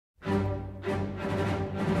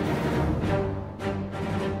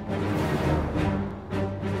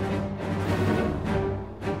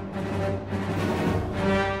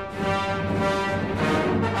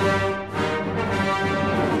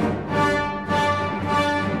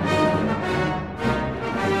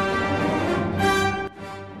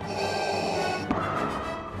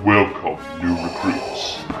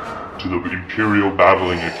Imperial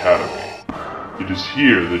Battling Academy. It is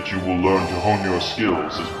here that you will learn to hone your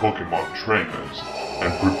skills as Pokemon trainers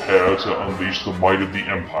and prepare to unleash the might of the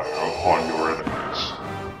Empire upon your enemies.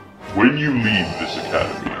 When you leave this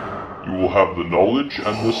academy, you will have the knowledge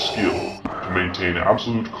and the skill to maintain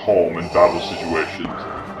absolute calm in battle situations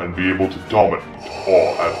and be able to dominate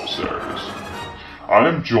all adversaries. I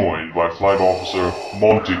am joined by Flight Officer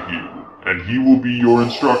Montague, and he will be your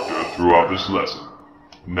instructor throughout this lesson.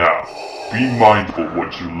 Now, be mindful of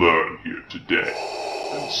what you learn here today,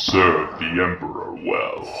 and serve the Emperor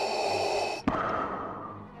well.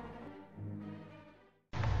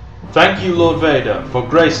 Thank you, Lord Vader, for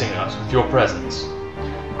gracing us with your presence.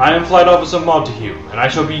 I am Flight Officer Montague, and I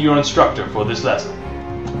shall be your instructor for this lesson.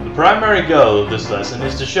 The primary goal of this lesson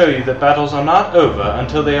is to show you that battles are not over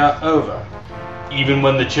until they are over. Even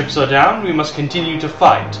when the chips are down, we must continue to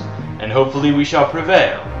fight, and hopefully we shall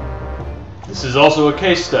prevail. This is also a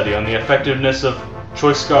case study on the effectiveness of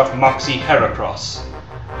Choice Scarf Moxie Heracross,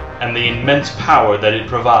 and the immense power that it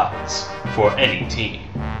provides for any team.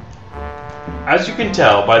 As you can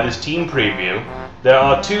tell by this team preview, there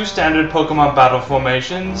are two standard Pokemon battle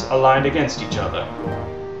formations aligned against each other.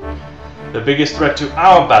 The biggest threat to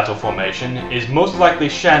our battle formation is most likely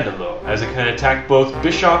Chandelure, as it can attack both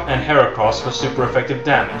Bisharp and Heracross for super effective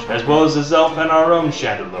damage, as well as Azelf and our own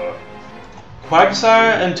Chandelure.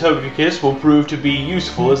 Quagsire and Togekiss will prove to be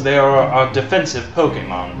useful as they are our defensive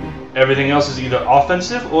Pokemon. Everything else is either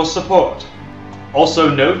offensive or support. Also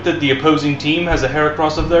note that the opposing team has a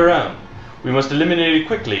Heracross of their own. We must eliminate it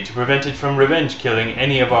quickly to prevent it from revenge killing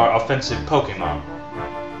any of our offensive Pokemon.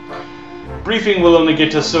 Briefing will only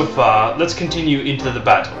get us so far. Let's continue into the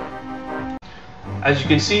battle. As you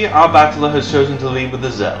can see, our battler has chosen to lead with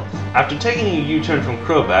Azelf. After taking a U-turn from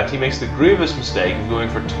Crobat, he makes the grievous mistake of going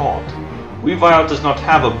for Taunt. Weavile does not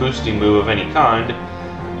have a boosting move of any kind,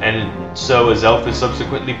 and so Azelf is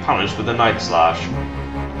subsequently punished with a Night Slash.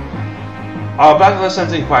 Our battler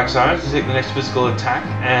sends in Quagsire to take the next physical attack,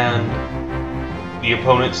 and the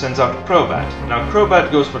opponent sends out Crobat. Now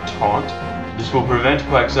Crobat goes for Taunt. This will prevent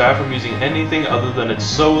Quagsire from using anything other than its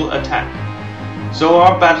sole attack. So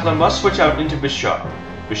our battler must switch out into Bisharp.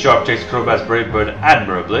 Bisharp takes Crobat's Brave Bird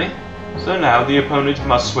admirably, so now the opponent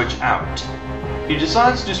must switch out. He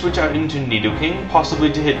decides to switch out into Nidoking,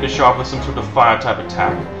 possibly to hit Bisharp with some sort of fire-type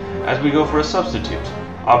attack, as we go for a substitute.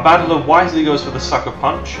 Our battler wisely goes for the Sucker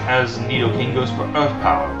Punch, as Nidoking goes for Earth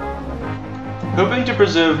Power. Hoping to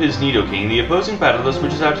preserve his Nidoking, the opposing battler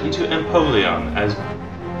switches out into Empoleon, as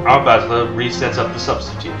our battler resets up the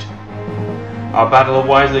substitute. Our battler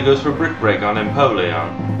wisely goes for Brick Break on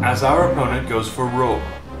Empoleon, as our opponent goes for Roar.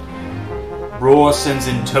 Roar sends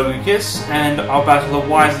in Togekiss, and our battler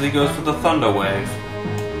wisely goes for the Thunder Wave.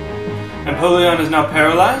 Empoleon is now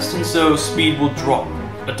paralyzed, and so speed will drop.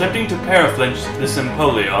 Attempting to paraflinch this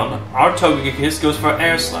Empoleon, our Togekiss goes for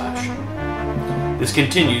Air Slash. This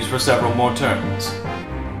continues for several more turns.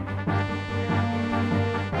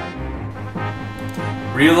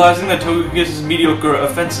 Realizing that Togekiss's mediocre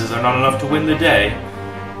offenses are not enough to win the day,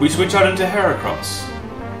 we switch out into Heracross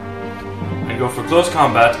and go for close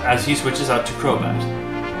combat as he switches out to Crobat.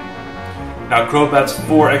 Now Crobat's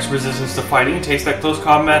 4x resistance to fighting takes that close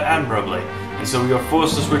combat admirably, and so we are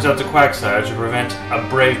forced to switch out to Quagsire to prevent a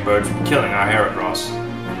Brave Bird from killing our Heracross.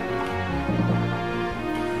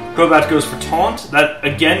 Crobat goes for Taunt. That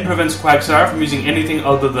again prevents Quagsire from using anything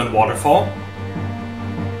other than Waterfall.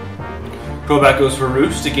 Crobat goes for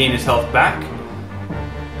Roost to gain his health back.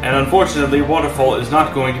 And unfortunately, Waterfall is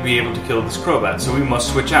not going to be able to kill this Crobat, so we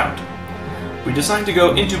must switch out. We decide to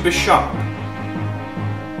go into Bisharp.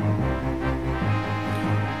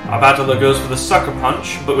 Our battler goes for the Sucker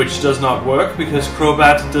Punch, but which does not work because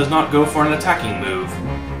Crobat does not go for an attacking move.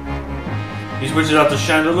 He switches out to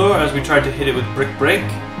Chandelure as we try to hit it with Brick Break,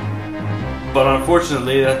 but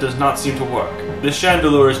unfortunately that does not seem to work. This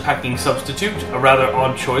Chandelure is packing Substitute, a rather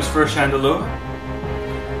odd choice for a Chandelure,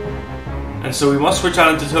 and so we must switch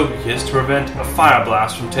out into Togekiss to prevent a Fire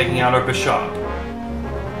Blast from taking out our Bisharp.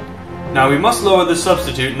 Now we must lower this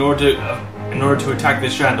Substitute in order to attack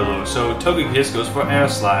this Chandelure, so Togekiss goes for Air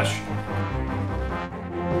Slash.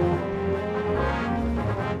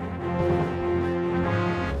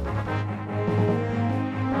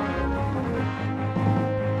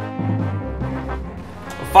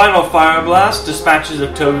 A final Fire Blast dispatches a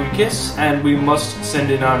Togekiss, and we must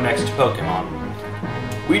send in our next Pokemon.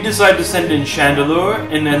 We decide to send in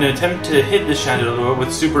Chandelure in an attempt to hit the Chandelure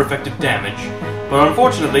with super effective damage, but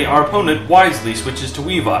unfortunately our opponent wisely switches to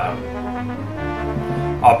Weavile.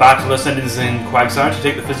 Our battler sends in Quagsire to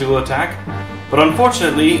take the physical attack, but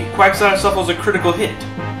unfortunately Quagsire suffers a critical hit.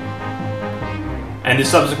 and is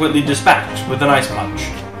subsequently dispatched with an ice punch.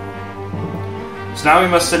 So now we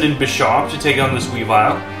must send in Bishop to take on this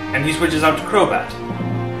Weavile, and he switches out to Crobat.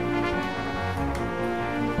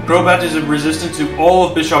 Crobat is resistant to all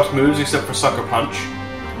of Bishop's moves except for Sucker Punch.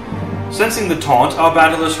 Sensing the taunt, our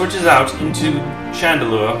battler switches out into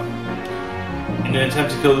Chandelure in an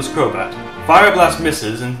attempt to kill this Crobat. Fire Blast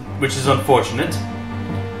misses, which is unfortunate,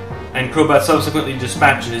 and Crobat subsequently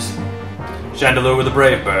dispatches Chandelure with a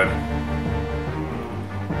Brave Bird.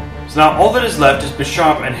 So now all that is left is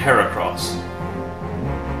Bishop and Heracross.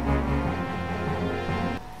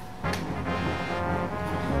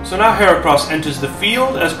 So now Heracross enters the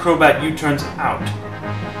field as Crobat U-turns out.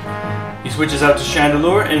 He switches out to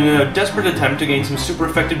Chandelure in a desperate attempt to gain some super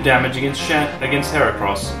effective damage against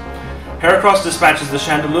Heracross. Heracross dispatches the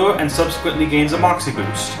Chandelure and subsequently gains a Moxie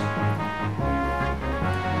boost.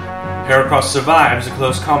 Heracross survives a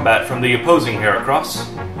close combat from the opposing Heracross,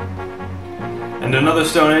 and another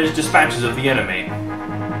Stone Edge dispatches of the enemy.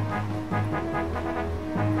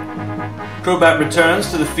 Crobat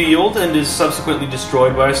returns to the field and is subsequently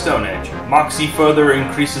destroyed by a Stone Edge. Moxie further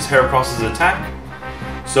increases Heracross's attack,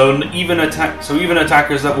 so even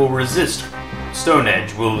attackers that will resist Stone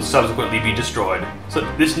Edge will subsequently be destroyed. So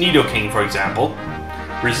this Nidoking, for example,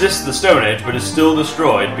 resists the Stone Edge but is still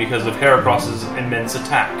destroyed because of Heracross's immense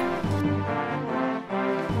attack.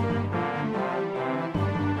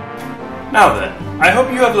 Now then, I hope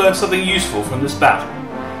you have learned something useful from this battle.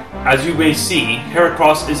 As you may see,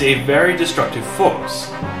 Heracross is a very destructive force.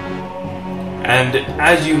 And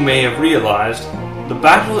as you may have realized, the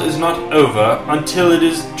battle is not over until it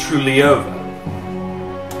is truly over.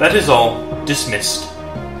 That is all. Dismissed.